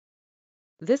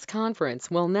This conference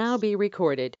will now be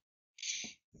recorded.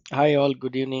 Hi all,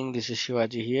 good evening. This is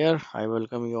Shivaji here. I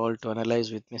welcome you all to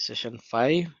Analyze with me session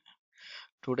 5.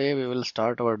 Today we will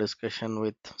start our discussion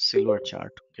with silver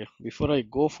chart. Okay, before I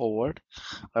go forward,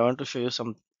 I want to show you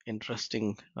some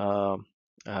interesting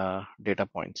data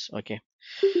points. Okay,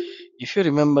 if you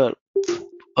remember,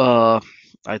 uh,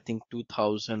 I think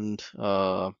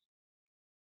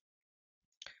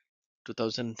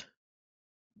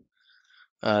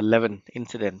 2011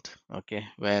 incident. Okay,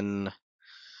 when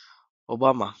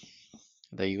Obama,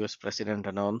 the US president,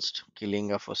 announced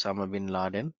killing of Osama bin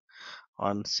Laden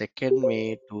on 2nd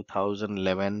May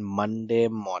 2011, Monday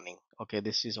morning. Okay,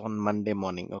 this is on Monday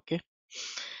morning. Okay,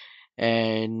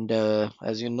 and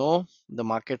as you know, the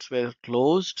markets were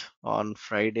closed on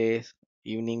Friday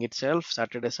evening itself.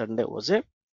 Saturday, Sunday was a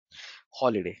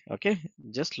holiday. Okay,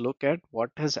 just look at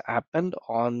what has happened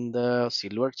on the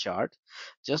silver chart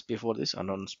just before this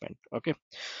announcement. Okay,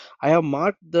 I have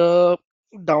marked the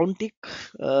downtick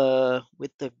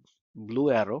with the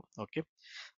blue arrow. Okay,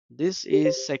 this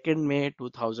is 2nd May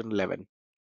 2011,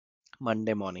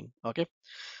 Monday morning. Okay.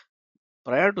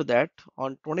 Prior to that,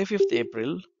 on 25th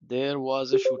April, there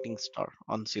was a shooting star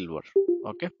on silver.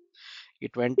 Okay.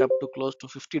 It went up to close to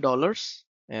 $50,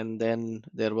 and then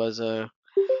there was a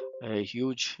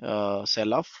huge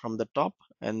sell off from the top.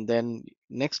 And then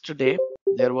next day,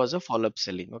 there was a follow up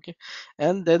selling. Okay.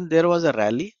 And then there was a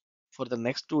rally for the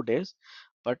next 2 days.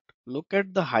 But look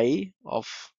at the high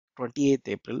of 28th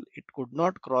April, it could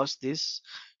not cross this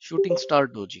shooting star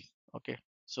doji. Okay.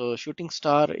 So shooting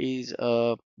star is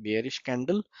a bearish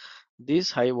candle.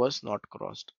 This high was not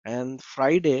crossed, and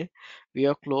Friday we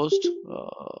are closed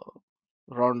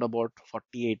around about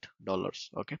 $48.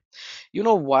 Okay, you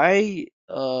know why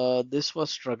this was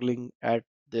struggling at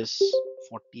this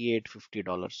 48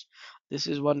 $50? This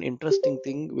is one interesting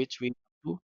thing which we have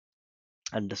to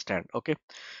understand. Okay,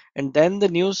 and then the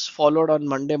news followed on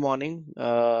Monday morning,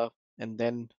 and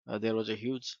then there was a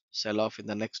huge sell-off in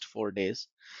the next 4 days.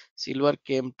 Silver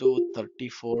came to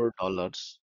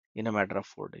 $34 in a matter of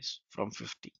 4 days from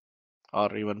 50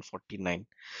 or even 49.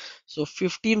 So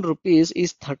 15 rupees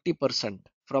is 30%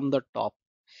 from the top.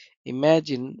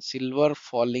 Imagine silver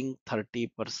falling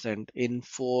 30% in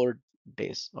 4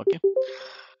 days. Okay.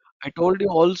 I told you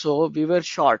also we were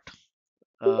short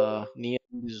near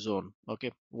this zone.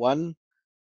 Okay. One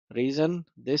reason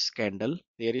this candle,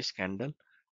 there is candle,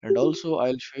 and also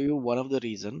I'll show you one of the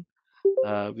reason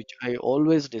which I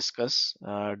always discuss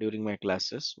during my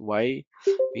classes, why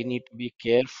we need to be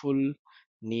careful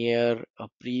near a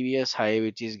previous high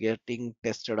which is getting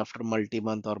tested after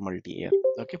multi-month or multi-year.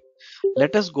 Okay,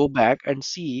 let us go back and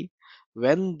see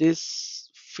when this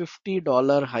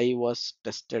 $50 high was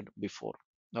tested before.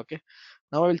 Okay,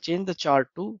 now I will change the chart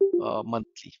to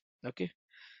monthly. Okay,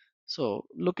 so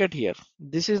look at here.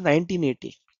 This is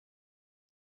 1980.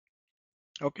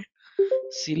 Okay,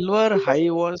 silver high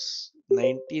was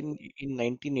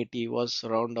 1980 was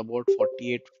around about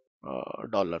 48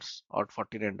 dollars or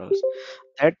 $49.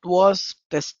 That was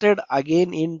tested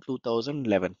again in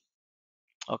 2011.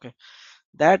 Okay,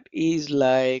 that is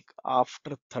like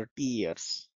after 30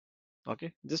 years.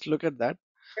 Okay, just look at that.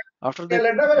 After that,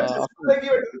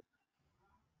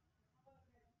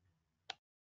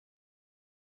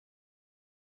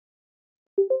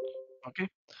 okay,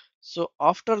 so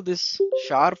after this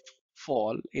sharp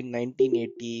fall in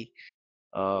 1980,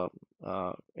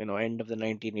 end of the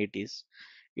 1980s,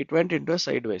 it went into a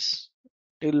sideways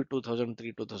till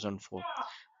 2003, 2004.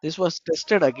 This was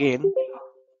tested again.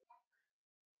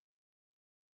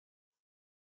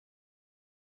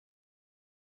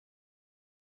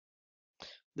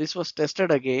 This was tested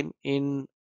again in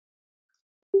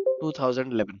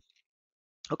 2011.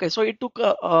 Okay, so it took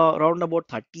around about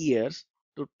 30 years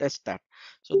to test that.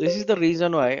 So this is the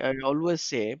reason why I always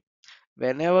say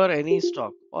whenever any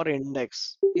stock or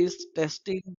index is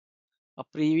testing a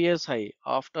previous high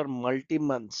after multi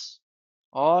months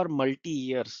or multi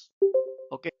years,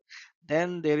 okay,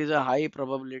 then there is a high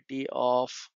probability of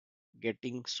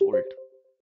getting sold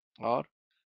or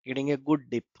getting a good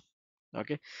dip.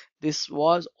 Okay, this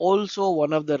was also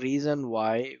one of the reason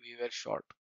why we were short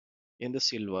in the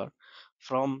silver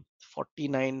from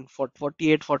 49 for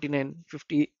 48 49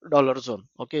 $50 zone.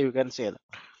 Okay, you can say that.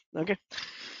 Okay,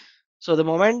 so the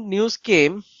moment news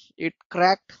came, it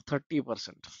cracked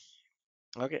 30%.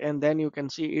 Okay, and then you can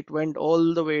see it went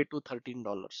all the way to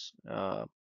 $13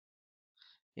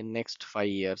 in next 5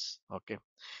 years. Okay,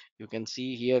 you can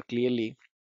see here clearly.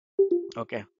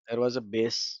 Okay, there was a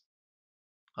base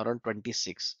around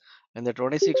 26, and the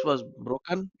 26 was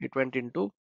broken. It went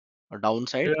into a Yeah,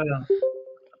 downside, yeah.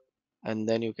 and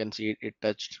then you can see it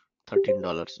touched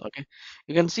 $13. Okay,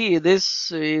 you can see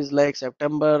this is like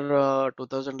September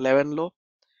 2011 low,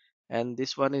 and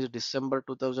this one is December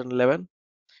 2011,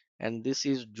 and this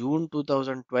is June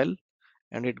 2012,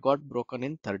 and it got broken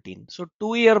in 13. So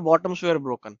 2 year bottoms were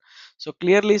broken. So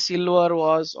clearly silver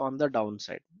was on the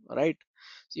downside, right?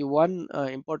 See, one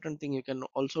important thing you can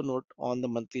also note on the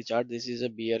monthly chart, this is a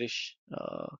bearish,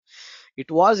 it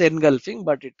was engulfing,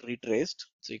 but it retraced.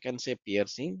 So you can say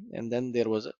piercing, and then there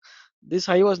was this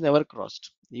high was never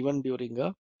crossed even during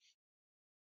a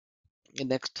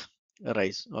next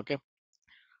rise. Okay,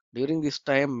 during this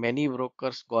time, many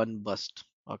brokers gone bust.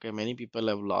 Okay, many people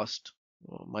have lost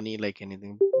money like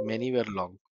anything. Many were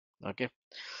long. Okay,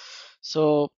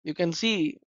 so you can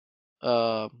see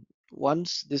uh,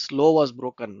 once this low was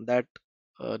broken, that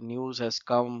news has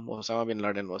come. Osama bin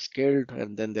Laden was killed,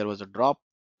 and then there was a drop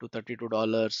to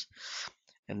 $32,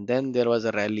 and then there was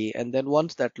a rally, and then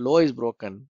once that low is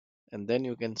broken, and then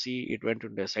you can see it went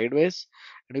into a sideways,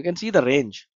 and you can see the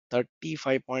range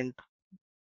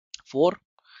 35.4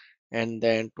 and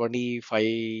then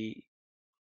 25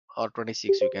 or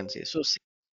 26 you can say. So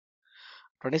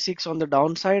 26 on the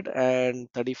downside and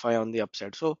 35 on the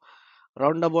upside. So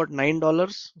round about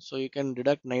 $9. So you can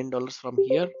deduct $9 from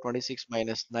here, 26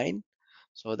 minus 9.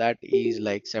 So that is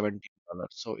like $17.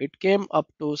 So it came up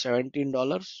to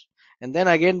 $17 and then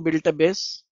again built a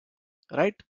base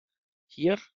right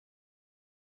here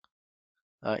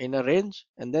in a range,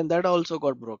 and then that also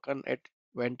got broken. It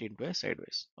went into a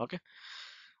sideways. Okay.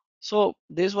 So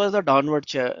this was the downward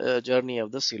journey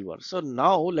of the silver. So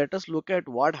now let us look at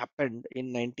what happened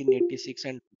in 1986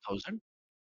 and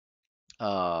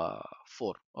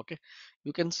 2004. Okay,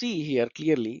 you can see here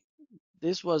clearly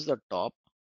this was the top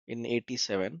in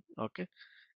 87. Okay,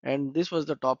 and this was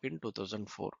the top in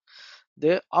 2004.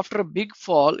 There, after a big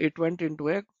fall, it went into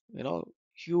a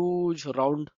huge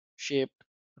round shaped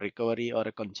recovery or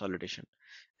a consolidation,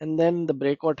 and then the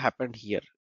breakout happened here.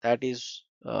 That is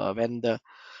when the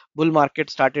bull market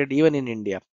started even in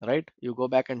India, right? You go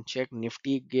back and check,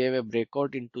 Nifty gave a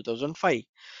breakout in 2005.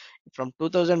 From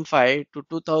 2005 to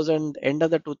 2000, end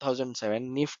of the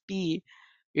 2007, Nifty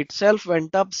itself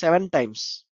went up 7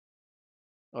 times.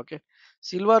 Okay,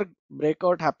 silver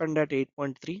breakout happened at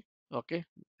 8.3. Okay,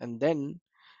 and then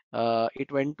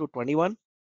it went to 21,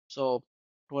 so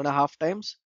 2.5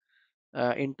 times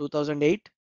in 2008.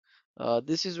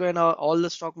 This is when all the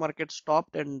stock market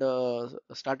stopped and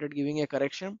started giving a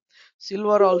correction.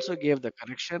 Silver also gave the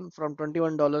correction from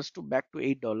 $21 to back to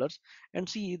 $8, and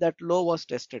see that low was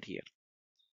tested here.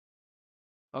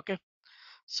 Okay,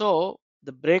 so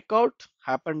the breakout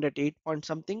happened at 8 point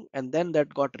something, and then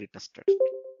that got retested.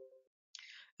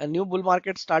 A new bull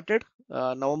market started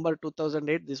November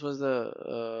 2008. This was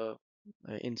the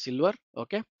in silver.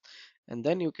 Okay, and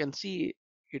then you can see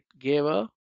it gave a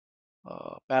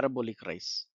parabolic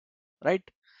rise, right?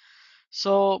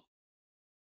 So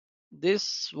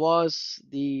this was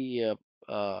the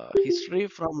history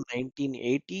from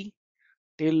 1980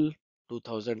 till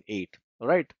 2008,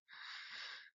 right?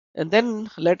 And then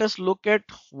let us look at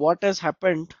what has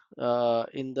happened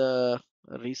in the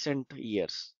recent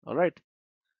years, all right?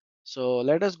 So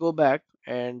let us go back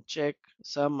and check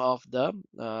some of the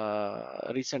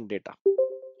recent data.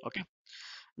 Okay,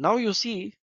 now you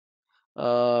see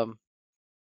um,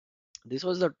 this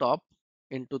was the top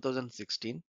in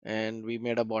 2016, and we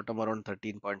made a bottom around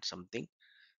 13 point something,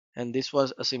 and this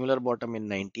was a similar bottom in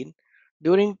 19.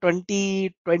 During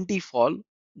 2020 fall,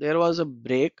 there was a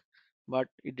break, but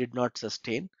it did not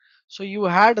sustain. So you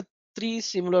had three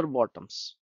similar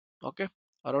bottoms, okay,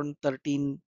 around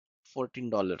 13,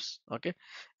 $14, okay,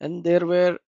 and there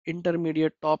were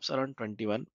intermediate tops around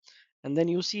 21, and then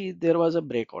you see there was a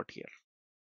breakout here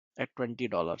at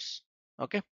 $20,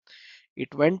 okay.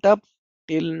 It went up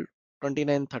till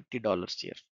 29, $30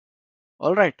 here.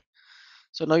 All right.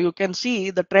 So now you can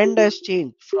see the trend has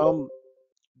changed from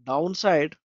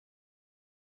downside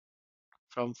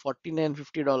from 49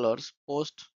 $50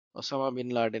 post Osama bin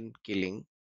Laden killing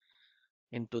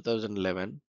in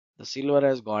 2011. The silver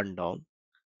has gone down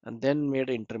and then made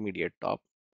an intermediate top,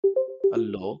 a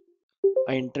low,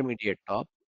 a intermediate top,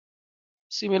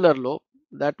 similar low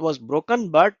that was broken,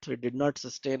 but it did not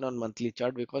sustain on monthly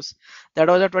chart because that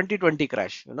was a 2020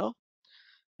 crash,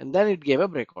 and then it gave a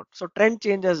breakout. So trend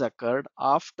change has occurred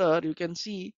after, you can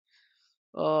see,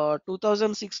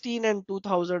 2016 and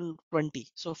 2020.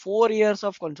 So 4 years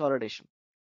of consolidation,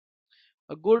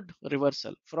 a good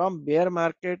reversal from bear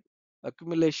market.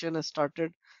 Accumulation has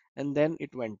started and then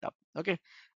it went up. Okay,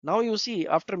 now you see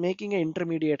after making an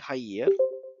intermediate high here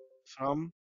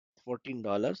from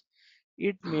 $14,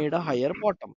 it made a higher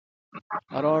bottom.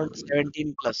 around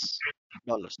 17 plus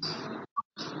dollars.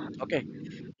 Okay,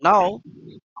 now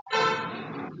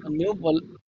a new bull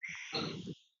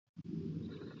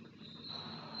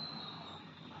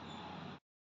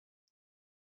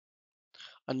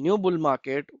a new bull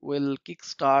market will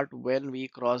kickstart when we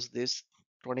cross this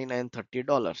 29-30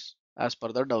 dollars as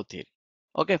per the Dow theory.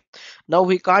 Okay, now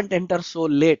we can't enter so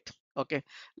late. Okay,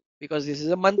 because this is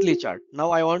a monthly chart.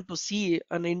 Now I want to see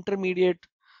an intermediate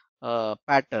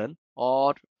pattern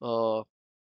or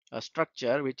a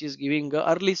structure which is giving a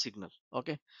early signal.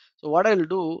 Okay, so what I'll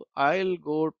do, I'll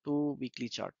go to weekly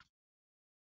chart.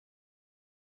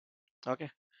 Okay,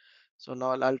 so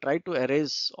now I'll try to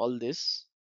erase all this.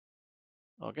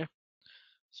 Okay,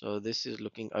 so this is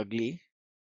looking ugly.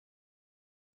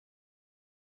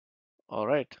 All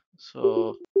right,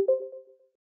 so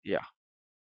yeah,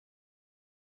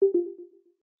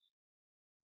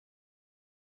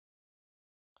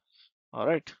 all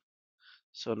right,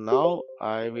 so now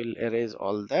I will erase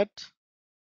all that.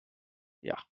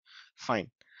 Yeah,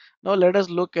 fine. Now let us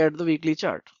look at the weekly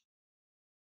chart.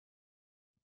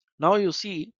 Now you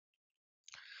see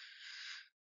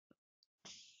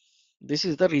this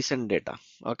is the recent data.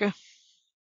 Okay,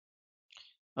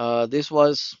 this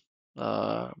was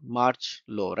March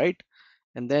low, right?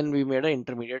 And then we made an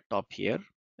intermediate top here,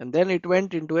 and then it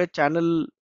went into a channel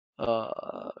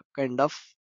kind of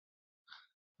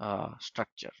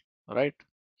structure, right?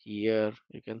 Here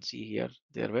you can see here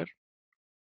there were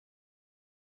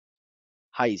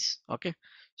highs. Okay,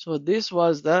 so this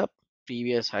was the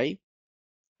previous high,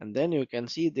 and then you can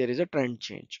see there is a trend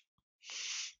change.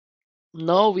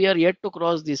 Now we are yet to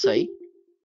cross this high.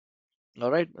 All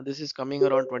right, this is coming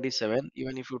around 27.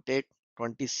 Even if you take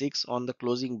 26 on the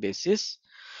closing basis,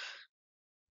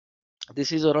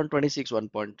 this is around 26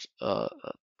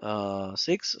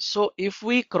 1.6. So if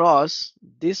we cross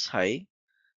this high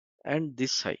and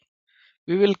this high,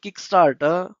 we will kickstart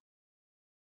a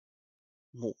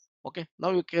move. Okay,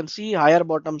 now you can see higher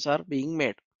bottoms are being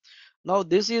made. Now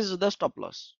this is the stop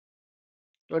loss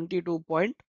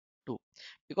 22.2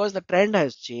 because the trend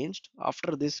has changed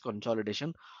after this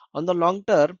consolidation. On the long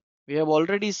term, we have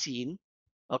already seen,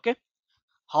 okay,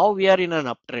 how we are in an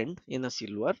uptrend in a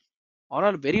silver on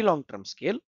a very long term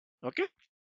scale. Okay,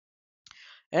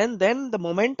 and then the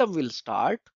momentum will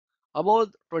start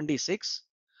about 26,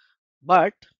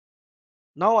 but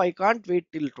now I can't wait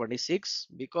till 26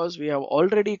 because we have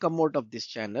already come out of this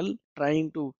channel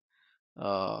trying to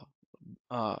uh,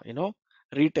 you know,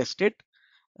 retest it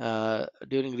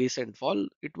during recent fall.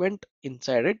 It went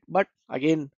inside it, but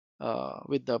again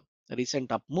with the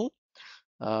recent up move,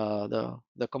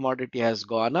 the commodity has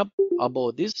gone up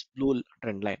above this blue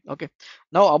trend line. Okay,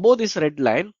 now above this red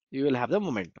line you will have the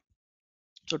momentum.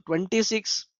 So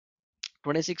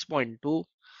 26.2,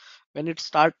 when it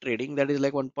start trading, that is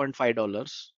like $1.5,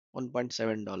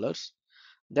 $1.7,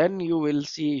 then you will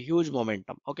see huge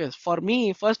momentum. Okay, for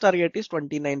me first target is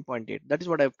 29.8. That is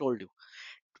what I've told you.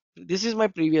 This is my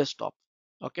previous top.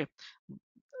 Okay,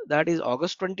 that is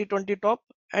August 2020 top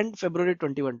and February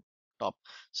 21 top.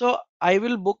 So I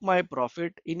will book my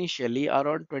profit initially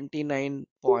around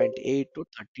 29.8 to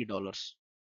 $30.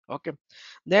 Okay,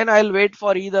 then I'll wait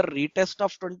for either retest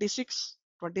of 26,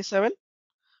 27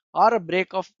 or a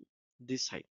break of this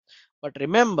high. But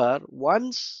remember,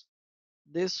 once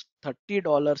this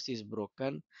 $30 is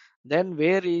broken, then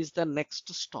where is the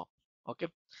next stop? Okay,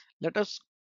 let us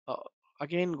uh,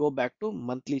 again go back to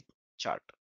monthly chart.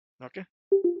 Okay,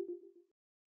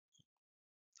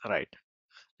 right.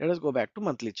 Let us go back to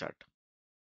monthly chart.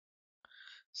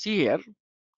 See here,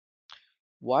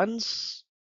 once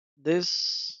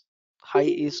this high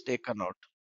is taken out,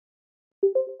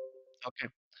 okay,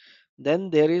 then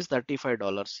there is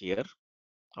 $35 here.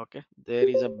 Okay, there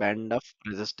is a band of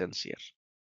resistance here.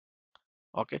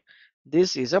 Okay,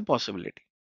 this is a possibility.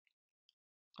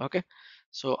 Okay,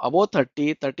 so above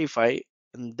 30, 35,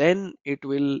 and then it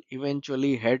will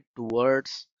eventually head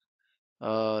towards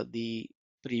the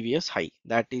previous high,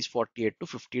 that is 48 to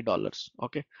 $50.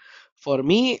 Okay, for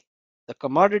me the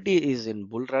commodity is in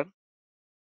bull run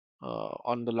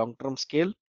on the long term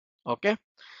scale. Okay,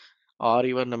 or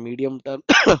even a medium term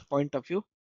point of view,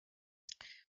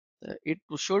 it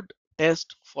should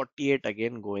test 48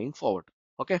 again going forward.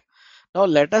 Okay, now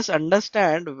let us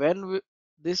understand when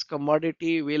this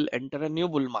commodity will enter a new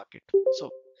bull market.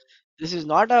 So this is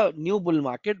not a new bull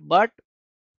market, but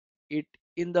it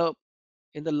in the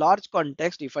large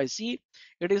context, if I see,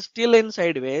 it is still in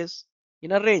sideways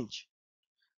in a range.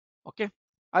 Okay,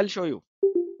 I'll show you.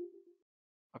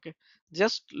 Okay,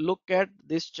 just look at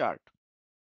this chart.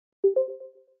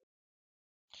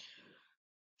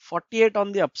 48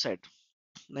 on the upside.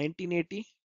 1980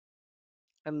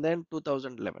 and then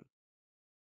 2011.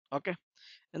 Okay,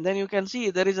 and then you can see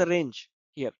there is a range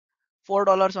here.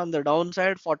 $4 on the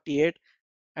downside, 48,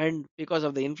 and because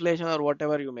of the inflation or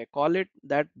whatever you may call it,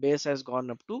 that base has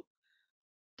gone up to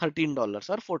 $13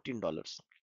 or $14.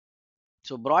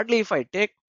 So broadly, if I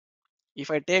take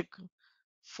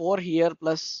 4 here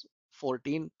plus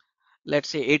 14, let's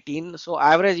say 18. So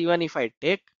average, even if I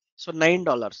take, so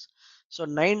 $9. So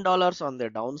 $9 on the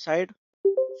downside,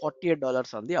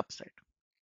 $48 on the upside.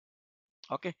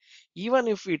 Okay, even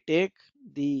if we take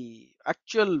the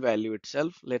actual value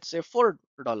itself, let's say $4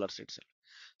 itself.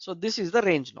 So this is the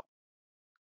range now.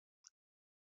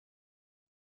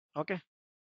 Okay,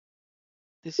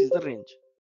 this is the range.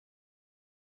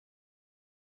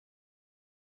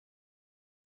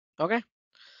 Okay,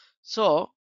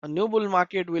 so a new bull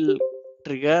market will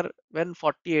trigger when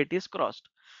 48 is crossed.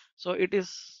 So it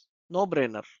is no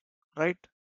brainer, right?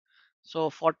 So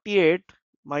 48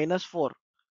 minus 4,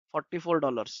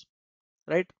 $44,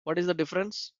 right? What is the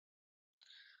difference?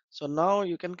 So now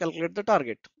you can calculate the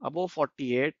target above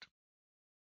 48,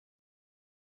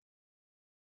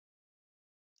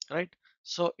 right?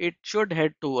 So it should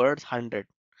head towards 100,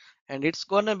 and it's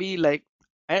gonna be like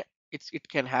eh, it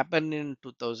can happen in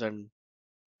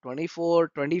 2024,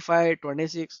 25,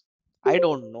 26. I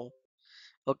don't know.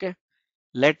 Okay,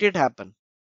 let it happen,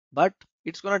 but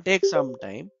it's gonna take some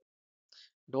time.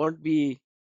 Don't be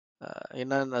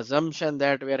in an assumption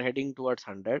that we are heading towards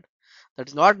 100.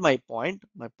 That's not my point.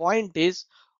 My point is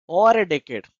over a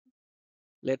decade,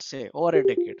 let's say over a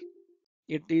decade,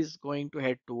 it is going to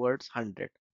head towards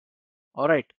 100. All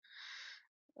right.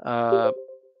 Uh,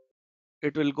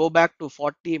 it will go back to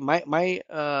 40. My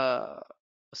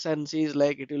sense is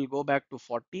like it will go back to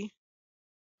 40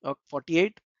 or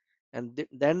 48 and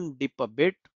then dip a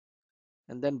bit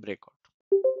and then break out.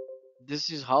 This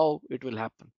is how it will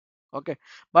happen. Okay.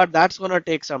 But that's going to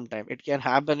take some time. It can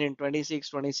happen in 26,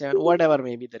 27, whatever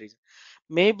maybe the reason.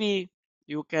 Maybe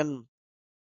you can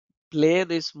play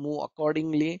this move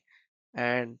accordingly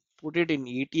and put it in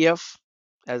ETF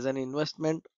as an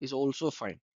investment is also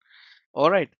fine. All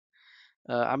right.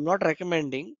 I'm not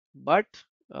recommending, but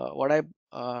uh, what I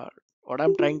uh, what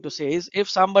I'm trying to say is, if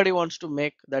somebody wants to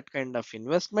make that kind of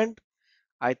investment,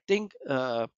 I think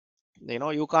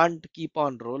you can't keep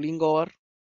on rolling over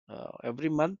every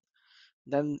month.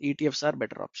 Then ETFs are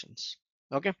better options.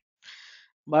 Okay,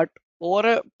 but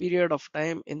over a period of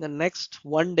time, in the next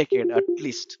 1 decade at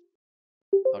least,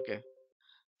 okay,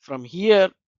 from here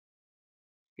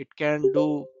it can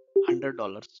do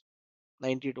 $100,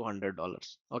 90 to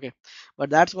 $100. Okay, but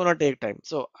that's gonna take time.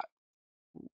 So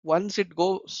once it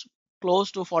goes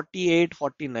close to 48,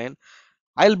 49,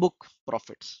 I'll book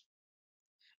profits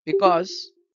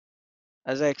because,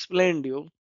 as I explained you,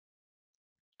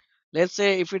 let's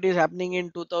say if it is happening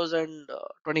in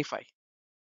 2025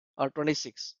 or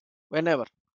 26, whenever,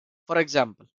 for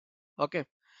example, okay,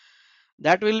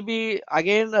 that will be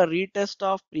again a retest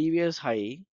of previous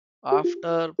high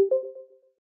after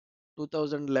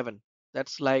 2011.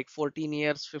 That's like 14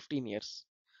 years, 15 years.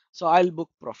 So I'll book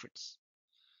profits,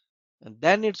 and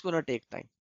then it's gonna take time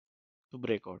to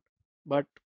break out. But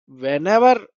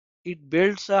whenever it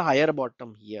builds a higher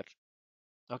bottom here,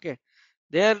 okay,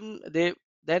 then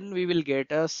we will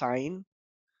get a sign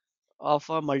of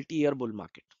a multi-year bull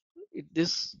market.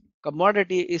 This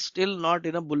commodity is still not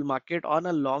in a bull market on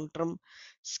a long-term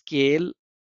scale.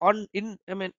 On in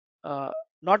I mean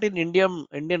not in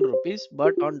Indian rupees,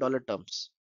 but on dollar terms.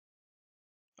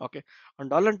 Okay, on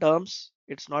dollar terms,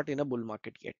 it's not in a bull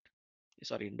market yet.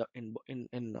 Sorry,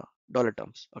 in dollar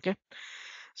terms. Okay,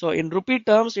 so in rupee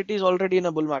terms, it is already in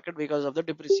a bull market because of the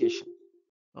depreciation.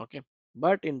 Okay,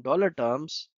 but in dollar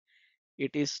terms,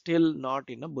 it is still not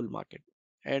in a bull market,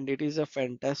 and it is a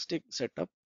fantastic setup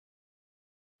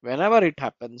whenever it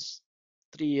happens.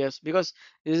 3 years, because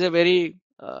this is a very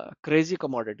crazy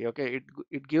commodity. Okay,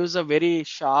 it gives a very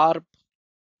sharp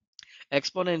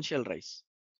exponential rise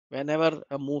whenever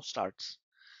a move starts.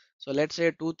 So let's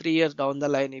say 2 3 years down the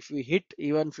line, if we hit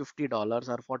even $50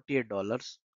 or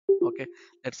 $48, okay,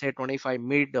 let's say 25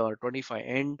 mid or 25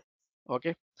 end,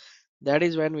 okay, that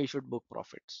is when we should book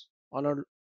profits on a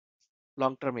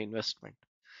long-term investment.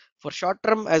 For short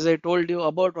term, as I told you,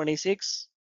 about 26,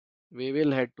 we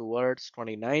will head towards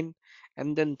 29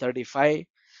 and then 35,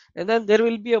 and then there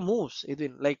will be a moves.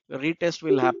 Like a retest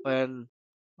will happen.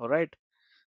 All right,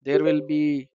 there will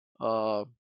be uh,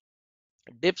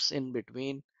 dips in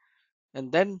between,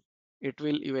 and then it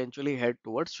will eventually head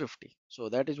towards 50. So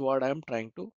that is what I am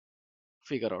trying to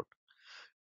figure out.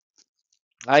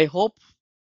 I hope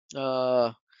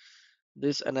uh,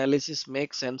 this analysis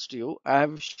makes sense to you. I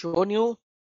have shown you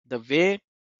the way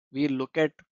we look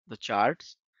at the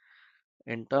charts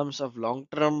in terms of long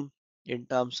term, in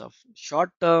terms of short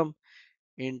term,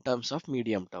 in terms of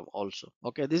medium term also.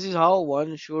 Okay, this is how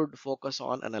one should focus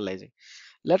on analyzing.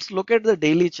 Let's look at the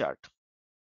daily chart.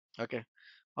 Okay,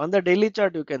 on the daily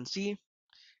chart you can see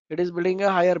it is building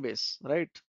a higher base, right?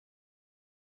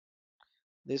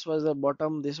 This was the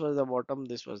bottom, this was the bottom,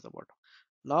 this was the bottom.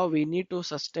 Now we need to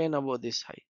sustain above this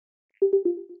high.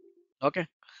 Okay,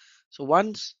 so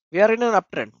once we are in an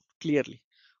uptrend, clearly,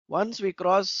 once we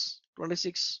cross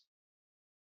 26,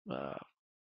 uh,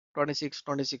 26,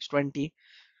 26, 20,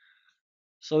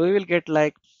 so we will get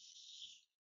like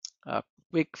a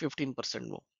quick 15%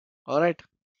 move. All right,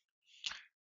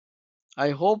 I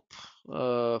hope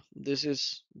this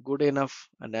is good enough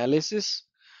analysis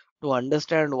to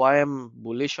understand why I'm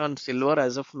bullish on silver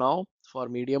as of now for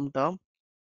medium term,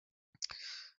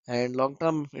 and long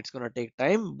term it's going to take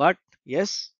time, but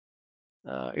yes,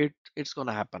 it's going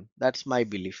to happen. That's my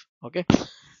belief. Okay,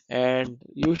 and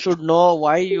you should know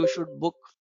why you should book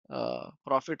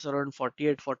profits around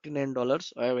 48,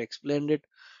 $49. I have explained it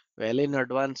well in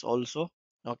advance also.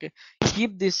 Okay,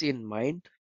 keep this in mind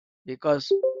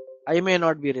because I may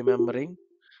not be remembering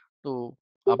to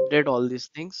update all these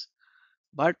things.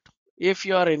 But if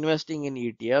you are investing in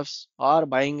ETFs or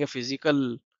buying a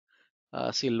physical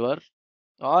silver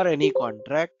or any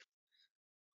contract,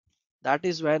 that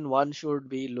is when one should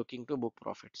be looking to book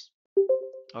profits.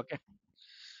 Okay.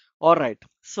 All right.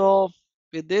 So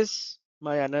with this,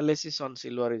 my analysis on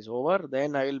silver is over.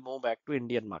 Then I will move back to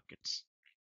Indian markets.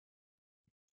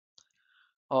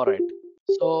 All right.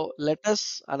 So let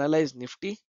us analyze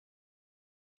Nifty.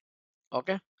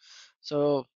 Okay.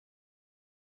 So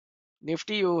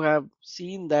Nifty, you have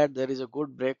seen that there is a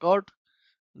good breakout.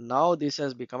 Now this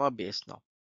has become a base now.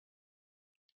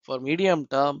 For medium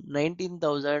term,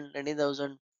 19,000,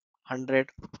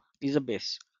 19,100 is a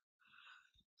base.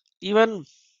 Even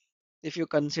if you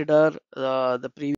consider the previous